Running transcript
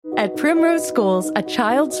At Primrose Schools, a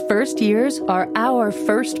child's first years are our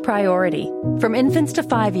first priority. From infants to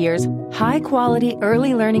 5 years, high-quality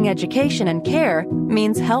early learning education and care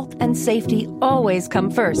means health and safety always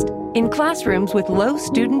come first. In classrooms with low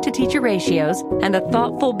student-to-teacher ratios and a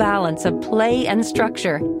thoughtful balance of play and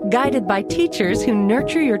structure, guided by teachers who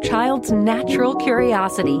nurture your child's natural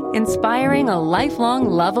curiosity, inspiring a lifelong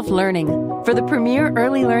love of learning. For the premier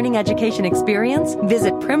early learning education experience,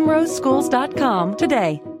 visit primroseschools.com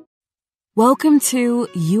today. Welcome to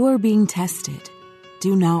You Are Being Tested.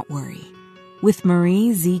 Do not worry. With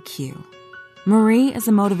Marie ZQ. Marie is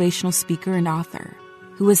a motivational speaker and author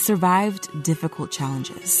who has survived difficult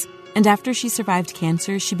challenges. And after she survived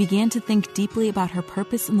cancer, she began to think deeply about her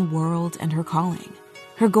purpose in the world and her calling.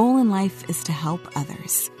 Her goal in life is to help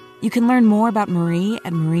others. You can learn more about Marie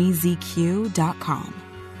at mariezq.com.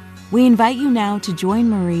 We invite you now to join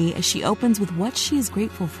Marie as she opens with what she is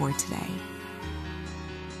grateful for today.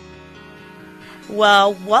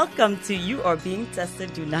 Well, welcome to You Are Being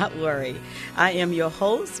Tested, Do Not Worry. I am your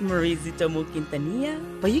host, Marie Zitomu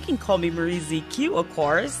Quintanilla, but you can call me Marie ZQ, of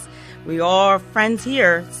course. We are friends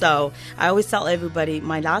here, so I always tell everybody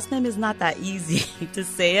my last name is not that easy to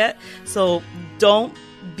say it, so don't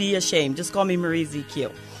be ashamed. Just call me Marie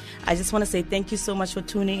ZQ. I just want to say thank you so much for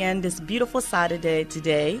tuning in this beautiful Saturday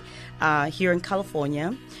today here in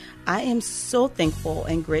California. I am so thankful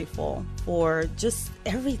and grateful for just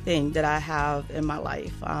everything that I have in my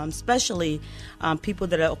life, especially people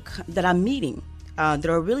that I'm meeting that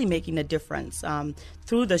are really making a difference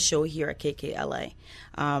through the show here at KKLA.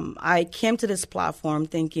 I came to this platform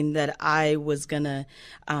thinking that I was going to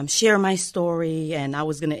share my story and I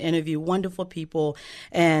was going to interview wonderful people,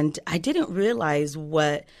 and I didn't realize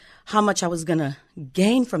how much I was going to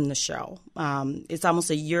gain from the show. It's almost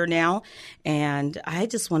a year now, and I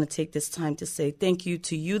just want to take this time to say thank you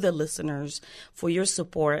to you, the listeners, for your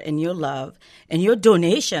support and your love and your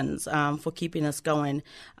donations for keeping us going.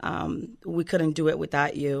 We couldn't do it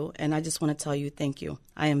without you, and I just want to tell you thank you.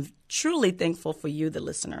 I am truly thankful for you, the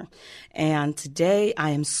listener. And today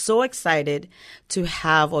I am so excited to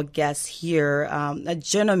have a guest here, a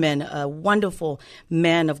gentleman, a wonderful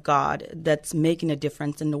man of God that's making a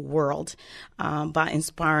difference in the world by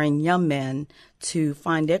inspiring young men to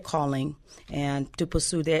find their calling and to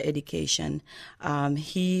pursue their education.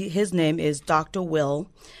 His name is Dr. Will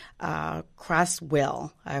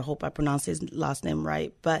Craswell. I hope I pronounced his last name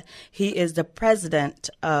right, but he is the president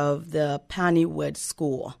of the Ponywood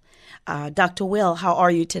School. Dr. Will, how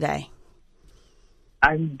are you today?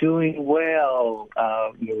 I'm doing well,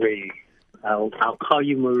 Marie. I'll call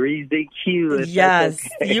you Marie ZQ. Yes,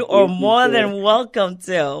 okay. You are more than welcome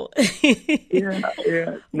to.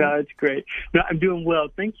 Yeah. No, it's great. No, I'm doing well.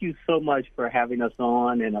 Thank you so much for having us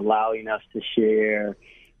on and allowing us to share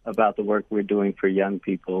about the work we're doing for young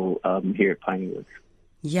people here at Ponywood.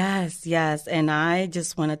 Yes. And I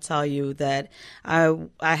just want to tell you that I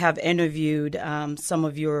have interviewed some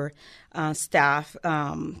of your staff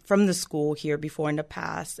from the school here before in the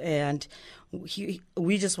past, and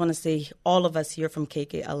we just want to say, all of us here from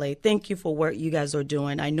KKLA, thank you for what you guys are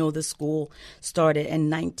doing. I know the school started in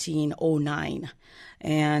 1909,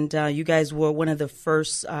 and you guys were one of the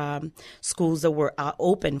first schools that were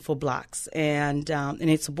open for blacks, and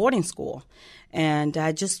it's a boarding school. And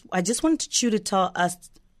I just wanted you to tell us,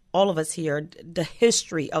 all of us here, the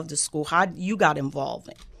history of the school, how you got involved.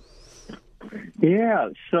 Yeah,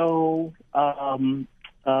 so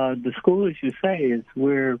the school, as you say,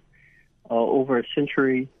 we're over a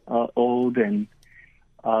century old, and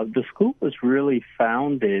the school was really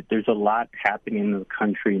founded. There's a lot happening in the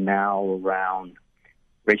country now around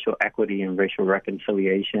racial equity and racial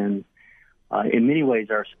reconciliation. In many ways,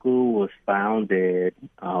 our school was founded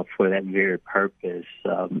for that very purpose.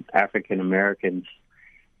 African Americans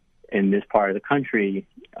in this part of the country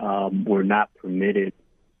were not permitted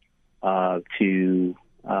to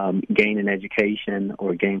gain an education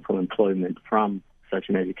or gainful employment from such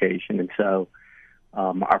an education. And so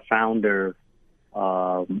our founder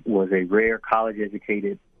was a rare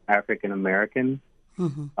college-educated African American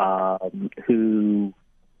who,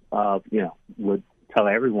 would tell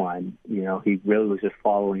everyone, he really was just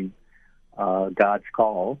following God's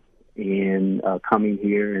call in coming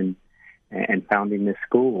here and founding this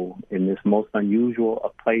school in this most unusual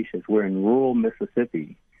of places. We're in rural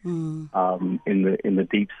Mississippi, in the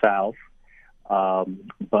deep South.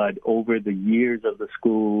 But over the years of the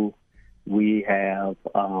school, we have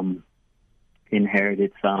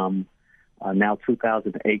inherited some now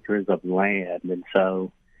 2,000 acres of land, and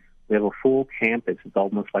so we have a full campus. It's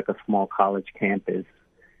almost like a small college campus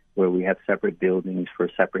where we have separate buildings for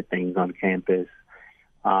separate things on campus.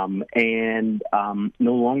 And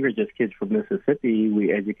no longer just kids from Mississippi.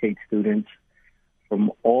 We educate students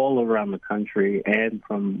from all around the country and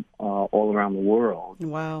from all around the world.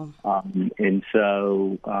 Wow! And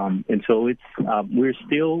so it's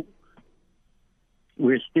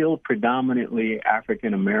we're still predominantly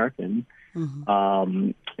African American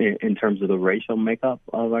in terms of the racial makeup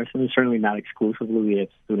of our students. Certainly not exclusively. We have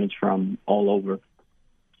students from all over.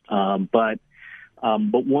 But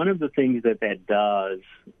one of the things that does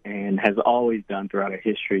and has always done throughout our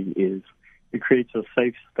history is it creates a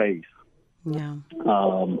safe space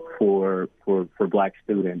for Black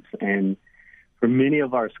students. And for many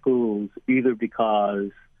of our schools, either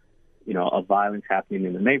because, of violence happening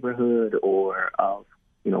in the neighborhood or of,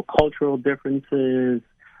 cultural differences,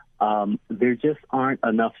 there just aren't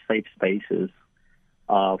enough safe spaces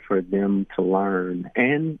for them to learn.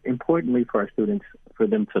 And importantly for our students, for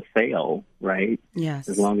them to fail, right? Yes.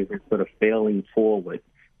 As long as they're sort of failing forward,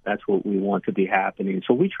 that's what we want to be happening.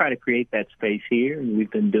 So we try to create that space here, and we've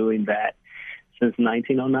been doing that since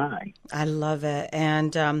 1909. I love it.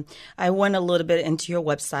 And I went a little bit into your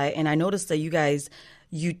website, and I noticed that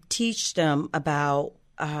you teach them about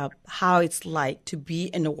how it's like to be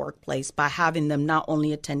in the workplace by having them not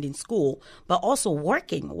only attending school, but also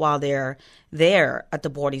working while they're there at the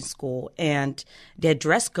boarding school. And their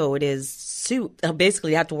dress code is suit.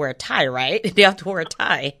 Basically, you have to wear a tie, right? They have to wear a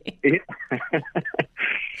tie.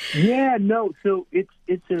 Yeah, no. So it's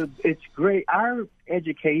great. Our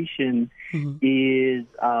education is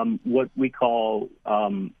what we call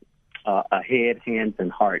a head, hands,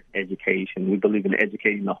 and heart education. We believe in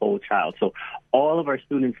educating the whole child. So all of our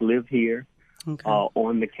students live here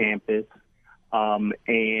on the campus,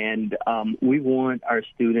 and we want our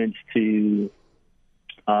students we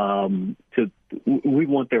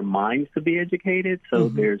want their minds to be educated. So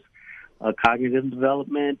there's cognitive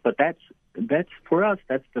development, but that's for us,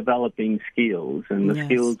 that's developing skills, and the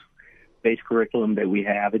skills-based curriculum that we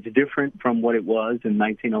have. It's different from what it was in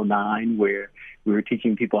 1909, where we were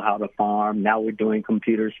teaching people how to farm. Now we're doing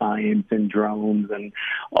computer science and drones and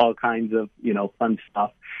all kinds of, fun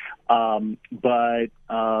stuff. But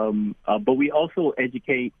we also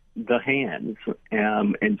educate the hands,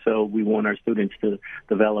 and so we want our students to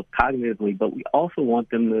develop cognitively, but we also want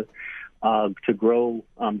them to grow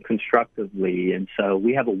constructively. And so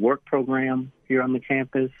we have a work program here on the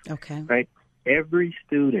campus. Okay. Right? Every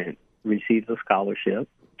student receives a scholarship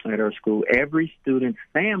at our school. Every student's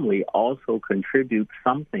family also contributes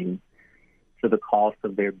something to the cost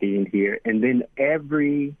of their being here. And then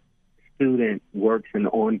every student works an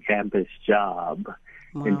on-campus job.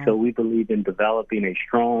 Wow. And so we believe in developing a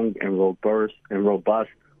strong and robust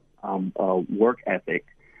work ethic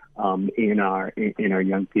in our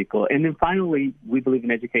young people. And then finally, we believe in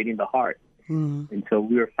educating the heart. And so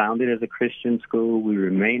we were founded as a Christian school. We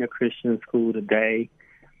remain a Christian school today.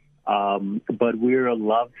 But we're a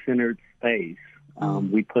love-centered space.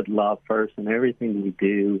 We put love first in everything we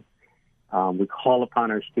do. We call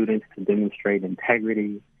upon our students to demonstrate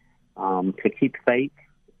integrity, to keep faith,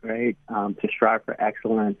 right? To strive for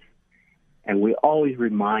excellence. And we always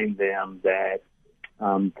remind them that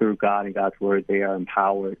through God and God's word, they are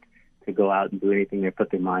empowered to go out and do anything they put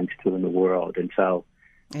their minds to in the world. And so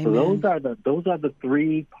those are the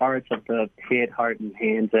three parts of the head, heart, and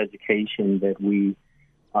hands education that we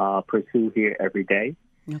pursue here every day.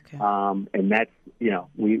 Okay. And that's,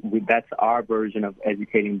 that's our version of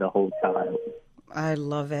educating the whole child. I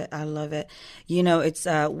love it. It's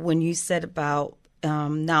when you said about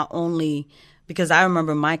not only, because I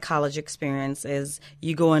remember my college experience is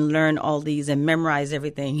you go and learn all these and memorize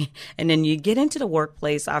everything. And then you get into the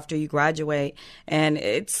workplace after you graduate, and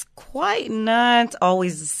it's quite not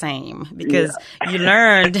always the same because you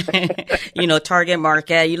learned, target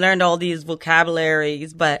market, you learned all these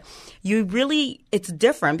vocabularies, but it's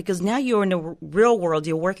different because now you're in the real world.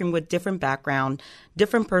 You're working with different background,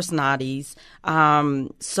 different personalities.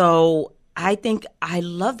 So I think I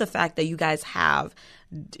love the fact that you guys have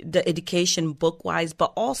the education book-wise,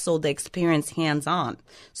 but also the experience hands-on.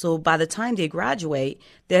 So by the time they graduate,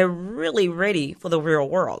 they're really ready for the real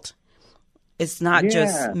world. It's not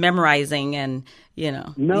just memorizing and,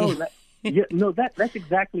 No, that's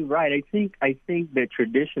exactly right. I think that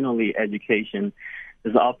traditionally education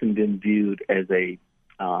has often been viewed as a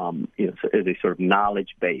sort of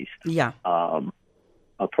knowledge-based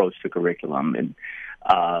approach to curriculum. And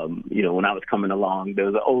when I was coming along, there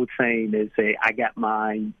was an old saying that say, "I got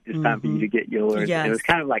mine. It's time for you to get yours." Yes. And it was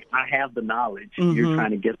kind of like, I have the knowledge. You're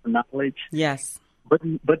trying to get the knowledge. Yes.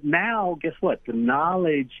 But now, guess what? The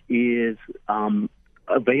knowledge is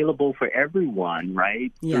available for everyone,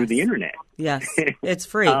 right? Yes. Through the internet. Yes, it's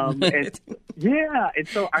free. And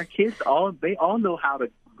so our kids they all know how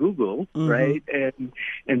to Google, right?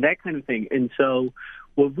 And that kind of thing. And so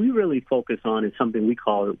what we really focus on is something we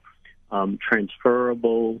call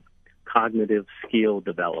transferable cognitive skill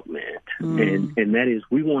development. And that is,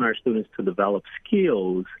 we want our students to develop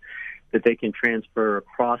skills that they can transfer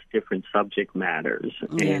across different subject matters.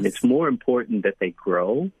 Yes. And it's more important that they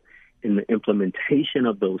grow in the implementation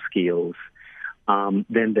of those skills than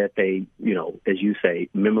that they, as you say,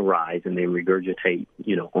 memorize and they regurgitate,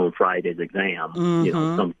 on Friday's exam,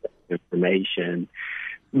 some information.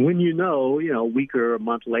 When a week or a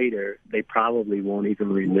month later, they probably won't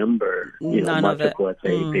even remember, much of what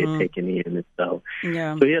they've taken in. And so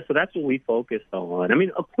that's what we focused on. I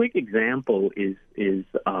mean, a quick example is in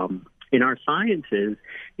our sciences,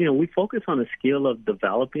 we focus on the skill of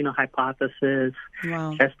developing a hypothesis,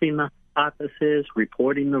 testing the hypothesis,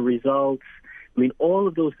 reporting the results. I mean, all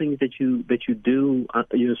of those things that you do,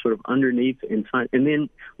 sort of underneath in science. And then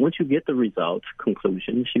once you get the results,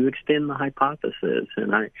 conclusions, you extend the hypothesis.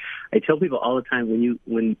 And I tell people all the time,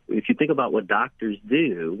 if you think about what doctors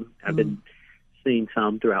do, I've been seeing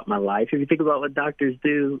some throughout my life. If you think about what doctors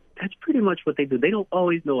do, that's pretty much what they do. They don't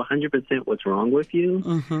always know 100% what's wrong with you.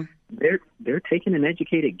 They're taking an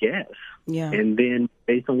educated guess. Yeah. And then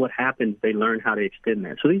based on what happens, they learn how to extend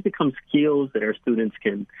that. So these become skills that our students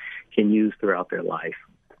can use throughout their life.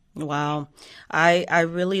 Wow. I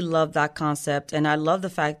really love that concept. And I love the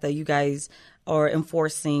fact that you guys are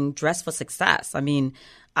enforcing dress for success. I mean,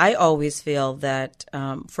 I always feel that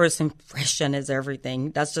first impression is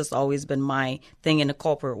everything. That's just always been my thing in the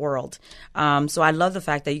corporate world. So I love the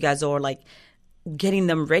fact that you guys are like getting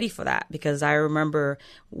them ready for that, because I remember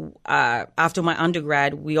after my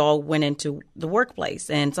undergrad, we all went into the workplace,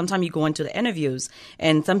 and sometimes you go into the interviews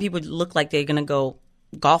and some people look like they're going to go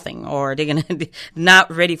golfing, or they're going to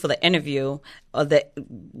not ready for the interview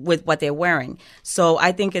with what they're wearing. So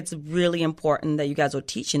I think it's really important that you guys are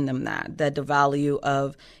teaching them that the value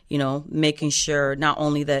of, making sure not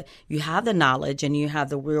only that you have the knowledge and you have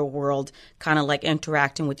the real world kind of like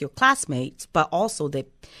interacting with your classmates, but also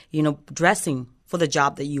that, dressing for the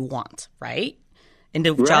job that you want, right? And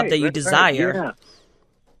the job that you desire.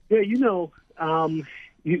 Right.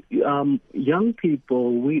 Young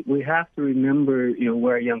people, we have to remember,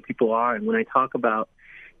 where young people are. And when I talk about,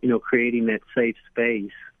 creating that safe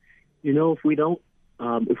space, if we don't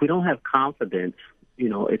have confidence,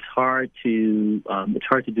 it's hard to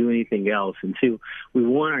do anything else. And we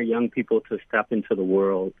want our young people to step into the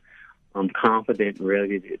world confident and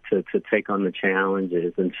ready to take on the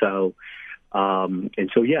challenges. So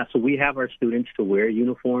we have our students to wear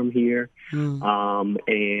uniform here, and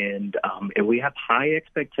we have high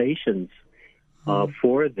expectations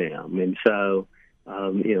for them. And so,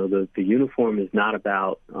 the uniform is not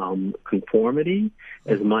about conformity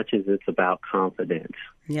as much as it's about confidence.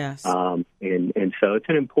 Yes. And so it's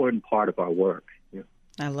an important part of our work. Yeah.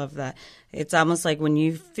 I love that. It's almost like when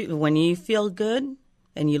you feel good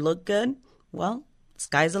and you look good, well,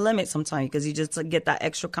 sky's the limit sometimes, because you just get that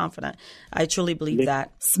extra confident. I truly believe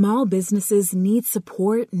that. Small businesses need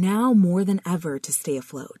support now more than ever to stay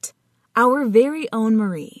afloat. Our very own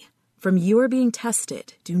Marie, from You Are Being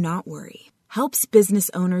Tested, Do Not Worry, helps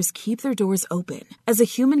business owners keep their doors open as a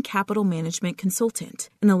human capital management consultant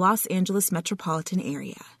in the Los Angeles metropolitan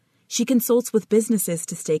area. She consults with businesses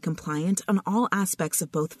to stay compliant on all aspects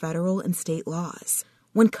of both federal and state laws.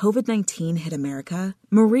 When COVID-19 hit America,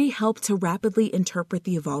 Marie helped to rapidly interpret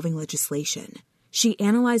the evolving legislation. She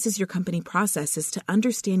analyzes your company processes to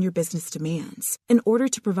understand your business demands in order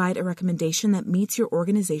to provide a recommendation that meets your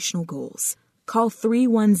organizational goals. Call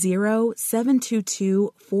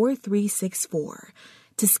 310-722-4364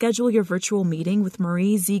 to schedule your virtual meeting with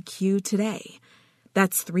Marie ZQ today.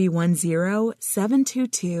 That's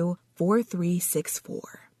 310-722-4364.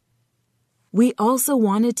 We also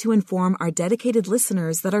wanted to inform our dedicated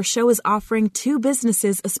listeners that our show is offering two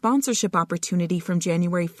businesses a sponsorship opportunity from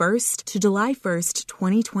January 1st to July 1st,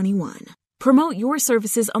 2021. Promote your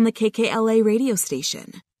services on the KKLA radio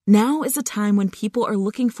station. Now is a time when people are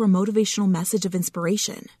looking for a motivational message of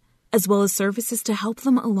inspiration, as well as services to help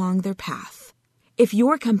them along their path. If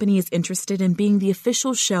your company is interested in being the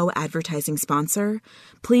official show advertising sponsor,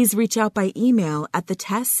 please reach out by email at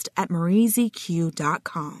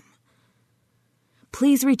thetest@mariezq.com.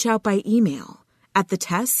 Please reach out by email at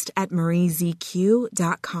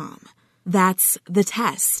thetest@mariezq.com. That's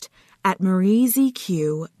thetest at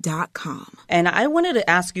mariezq.com. And I wanted to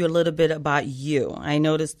ask you a little bit about you. I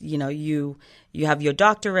noticed, you have your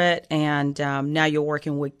doctorate, and now you're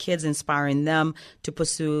working with kids, inspiring them to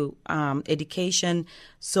pursue education.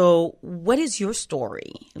 So what is your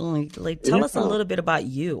story? Tell us a little bit about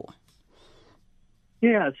you.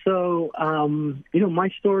 Yeah, so, my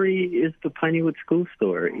story is the Pineywood School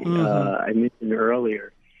story. Mm-hmm. I mentioned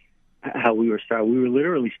earlier how we were started. We were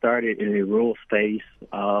literally started in a rural space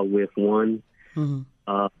with one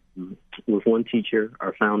teacher,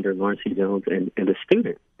 our founder, Lawrence C. Jones, and a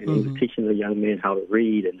student. And he was teaching the young men how to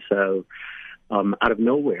read. And so out of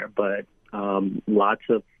nowhere, but lots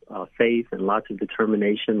of faith and lots of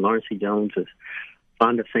determination, Lawrence C. Jones is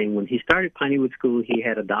fond of saying when he started Pineywood School, he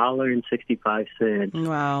had $1.65.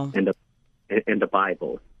 Wow. And the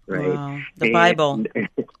Bible, right? Wow. The Bible.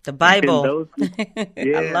 The Bible.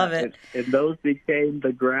 I love it. And those became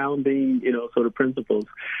the grounding, sort of principles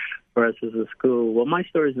for us as a school. Well, my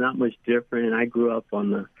story is not much different. I grew up on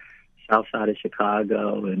the south side of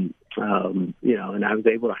Chicago, and, and I was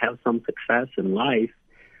able to have some success in life.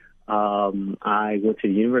 I went to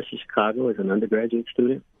the University of Chicago as an undergraduate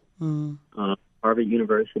student. Harvard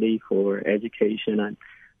University for education, a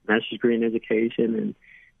master's degree in education, and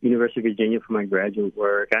University of Virginia for my graduate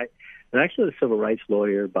work. I'm actually a civil rights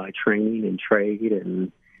lawyer by training and trade,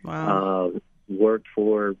 and worked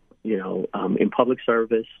for, in public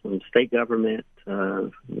service, from state government,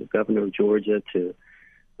 governor of Georgia, to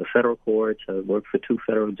the federal courts. I worked for 2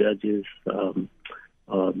 federal judges, to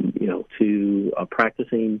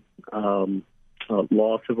practicing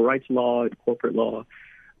law, civil rights law, and corporate law.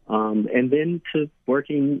 And then to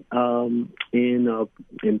working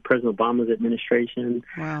in President Obama's administration.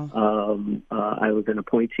 Wow. I was an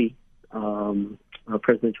appointee, a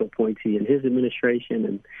presidential appointee in his administration,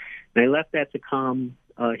 and I left that to come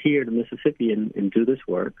here to Mississippi and do this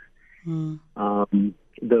work.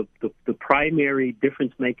 The primary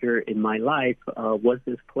difference maker in my life was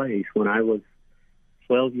this place. When I was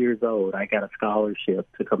 12 years old, I got a scholarship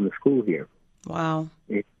to come to school here. Wow.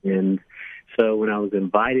 And so when I was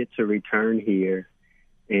invited to return here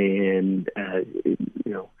and,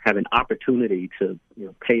 have an opportunity to,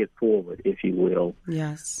 pay it forward, if you will.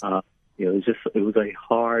 Yes. It was a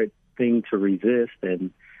hard thing to resist.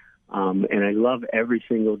 And I love every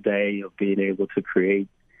single day of being able to create,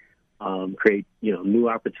 new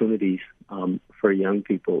opportunities for young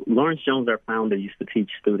people. Lawrence Jones, our founder, used to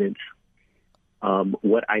teach students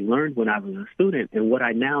what I learned when I was a student and what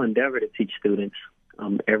I now endeavor to teach students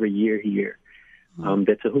every year here,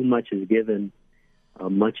 that to whom much is given,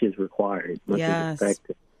 much is required, much is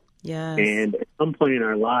expected. Yes. And at some point in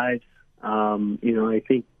our lives, I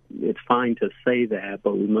think it's fine to say that,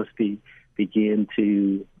 but we must begin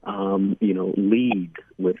to, lead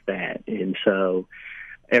with that. And so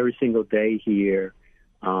every single day here,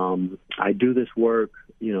 I do this work,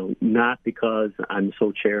 not because I'm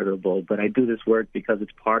so charitable, but I do this work because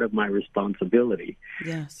it's part of my responsibility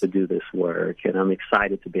to do this work. And I'm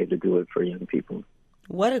excited to be able to do it for young people.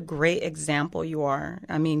 What a great example you are.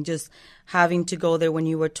 I mean, just having to go there when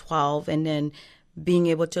you were 12 and then being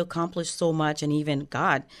able to accomplish so much, and even,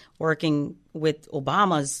 God, working with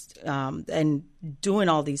Obama's and doing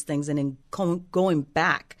all these things, and then going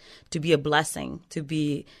back to be a blessing, to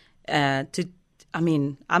be I'm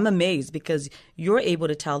amazed because you're able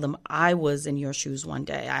to tell them, I was in your shoes one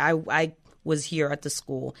day. I was here at the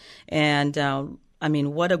school. And,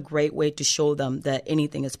 what a great way to show them that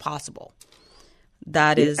anything is possible.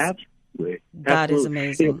 That is absolutely. That is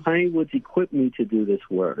amazing. Pineywood's equipped me to do this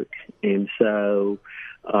work. And so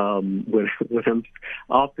when I'm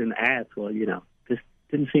often asked, well, this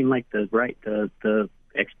didn't seem like the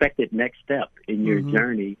expected next step in your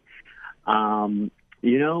journey.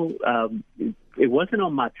 It wasn't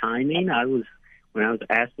on my timing. When I was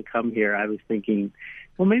asked to come here, I was thinking,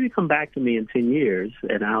 well, maybe come back to me in 10 years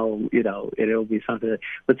and it'll be something.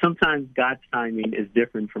 But sometimes God's timing is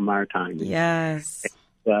different from our timing. Yes.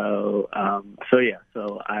 So I'm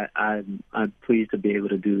pleased to be able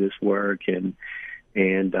to do this work, and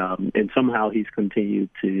somehow He's continued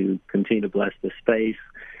to bless the space,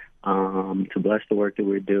 to bless the work that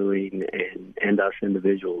we're doing, and us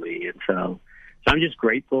individually. And so I'm just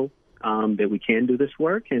grateful that we can do this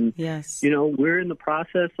work. And, we're in the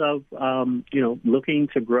process of, looking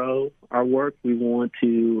to grow our work. We want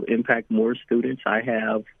to impact more students. I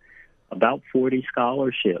have about 40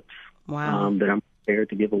 scholarships that I'm prepared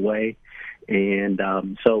to give away. And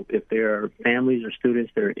so if there are families or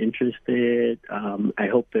students that are interested, I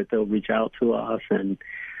hope that they'll reach out to us. And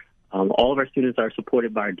all of our students are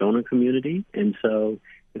supported by our donor community. And so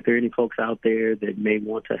if there are any folks out there that may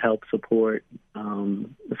want to help support a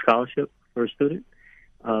scholarship for a student,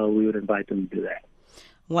 we would invite them to do that.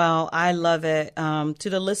 Well, I love it. To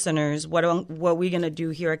the listeners, what we're going to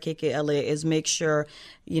do here at KKLA is make sure,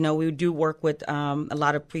 we do work with a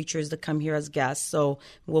lot of preachers that come here as guests. So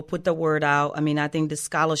we'll put the word out. I mean, I think the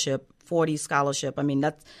scholarship, 40 scholarship, I mean,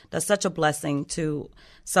 that's such a blessing to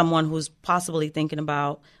someone who's possibly thinking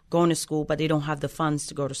about going to school, but they don't have the funds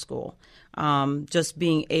to go to school. Just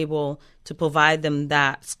being able to provide them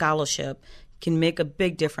that scholarship can make a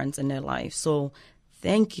big difference in their life. So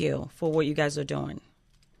thank you for what you guys are doing.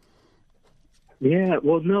 Yeah,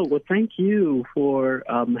 well, thank you for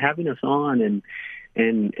having us on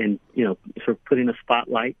and for putting a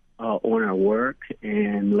spotlight on our work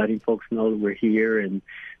and letting folks know that we're here and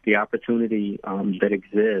the opportunity that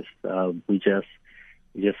exists. We just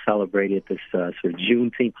celebrated this sort of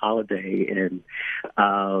Juneteenth holiday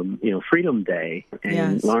and Freedom Day, and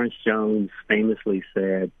yes. Lawrence Jones famously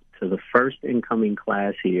said to the first incoming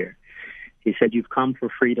class here, he said, "You've come for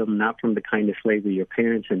freedom, not from the kind of slavery your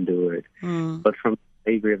parents endured, but from the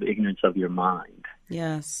slavery of ignorance of your mind."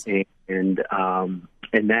 Yes. And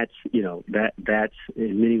that's, that's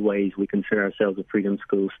in many ways we consider ourselves a freedom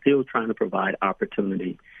school, still trying to provide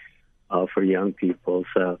opportunity for young people.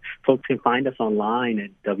 So folks can find us online at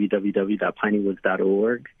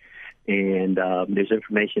www.pinywoods.org. And there's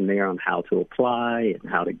information there on how to apply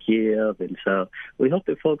and how to give. And so we hope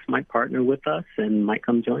that folks might partner with us and might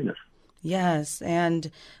come join us. Yes,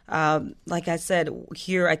 and like I said,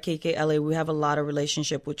 here at KKLA, we have a lot of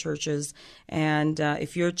relationship with churches. And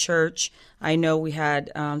if you're a church, I know we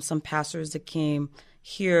had some pastors that came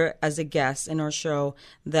here as a guest in our show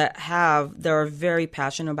that are very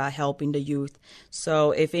passionate about helping the youth. So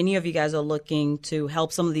if any of you guys are looking to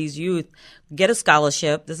help some of these youth get a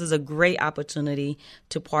scholarship, this is a great opportunity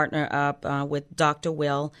to partner up with Dr.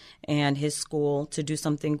 Will and his school to do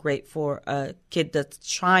something great for a kid that's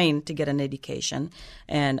trying to get an education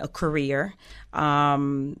and a career.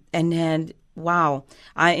 And then wow,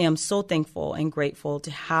 I am so thankful and grateful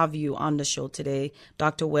to have you on the show today,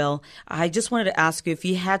 Dr. Will. I just wanted to ask you if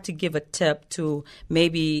you had to give a tip to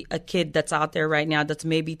maybe a kid that's out there right now that's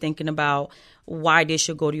maybe thinking about why they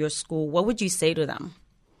should go to your school, what would you say to them?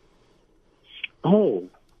 Oh,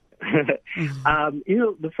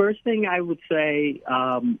 the first thing I would say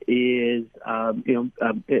is,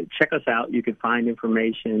 check us out. You can find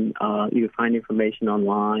information.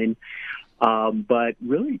 Online, but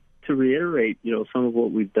really, to reiterate, some of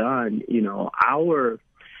what we've done, our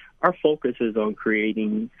focus is on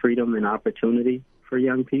creating freedom and opportunity for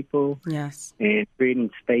young people. Yes. And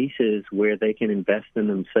creating spaces where they can invest in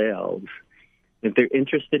themselves. If they're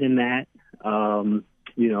interested in that,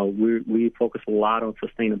 we focus a lot on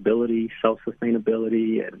sustainability,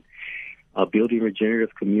 self-sustainability, and building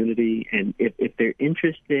regenerative community. And if they're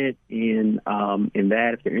interested in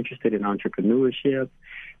that, if they're interested in entrepreneurship,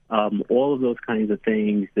 all of those kinds of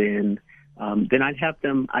things, then I'd have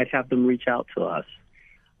them reach out to us.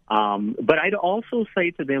 But I'd also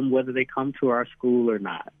say to them whether they come to our school or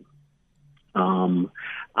not.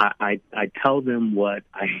 I tell them what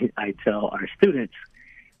I tell our students,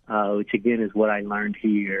 which again is what I learned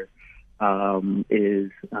here.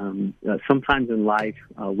 Is sometimes in life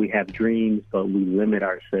we have dreams, but we limit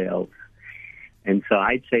ourselves, and so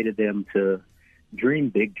I'd say to them to dream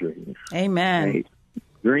big dreams. Amen. Right?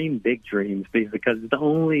 Dream big dreams, because it's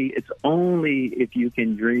only if you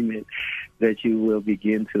can dream it that you will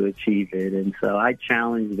begin to achieve it. And so I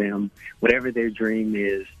challenge them, whatever their dream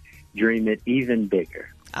is, dream it even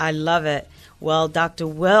bigger. I love it. Well, Dr.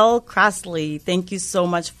 Will Crossley, thank you so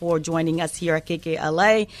much for joining us here at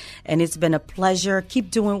KKLA, and it's been a pleasure.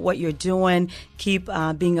 Keep doing what you're doing. Keep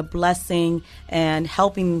being a blessing and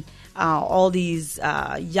helping all these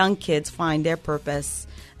young kids find their purpose,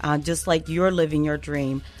 just like you're living your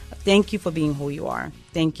dream. Thank you for being who you are.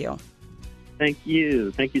 Thank you. Thank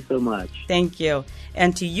you. Thank you so much. Thank you.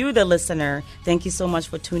 And to you, the listener, thank you so much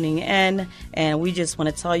for tuning in. And we just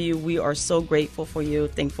want to tell you we are so grateful for you,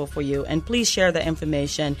 thankful for you. And please share the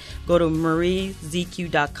information. Go to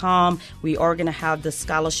mariezq.com. We are going to have the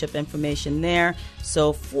scholarship information there.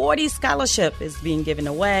 So 40 scholarship is being given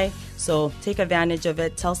away. So take advantage of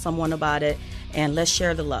it. Tell someone about it. And let's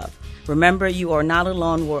share the love. Remember, you are not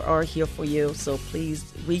alone. We are here for you. So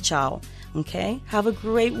please reach out. Okay? Have a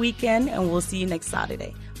great weekend, and we'll see you next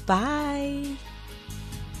Saturday. Bye.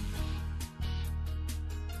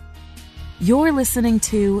 You're listening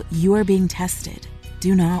to You're Being Tested.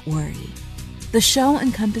 Do not worry. The show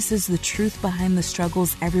encompasses the truth behind the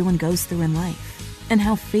struggles everyone goes through in life and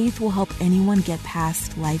how faith will help anyone get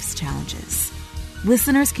past life's challenges.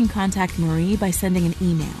 Listeners can contact Marie by sending an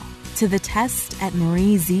email to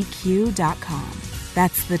thetest@mariezq.com.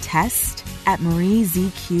 That's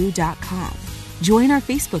thetest@mariezq.com. Join our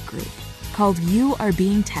Facebook group called You Are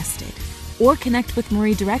Being Tested, or connect with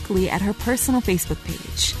Marie directly at her personal Facebook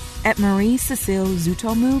page at Marie Cecile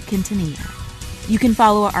Zutomu Quintanilla. You can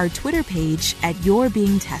follow our Twitter page at You're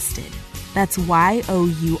Being Tested. That's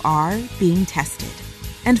YOUR Being Tested.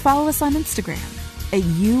 And follow us on Instagram at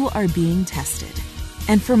You Are Being Tested.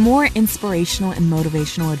 And for more inspirational and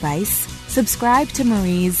motivational advice, subscribe to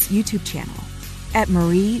Marie's YouTube channel at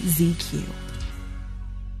Marie ZQ.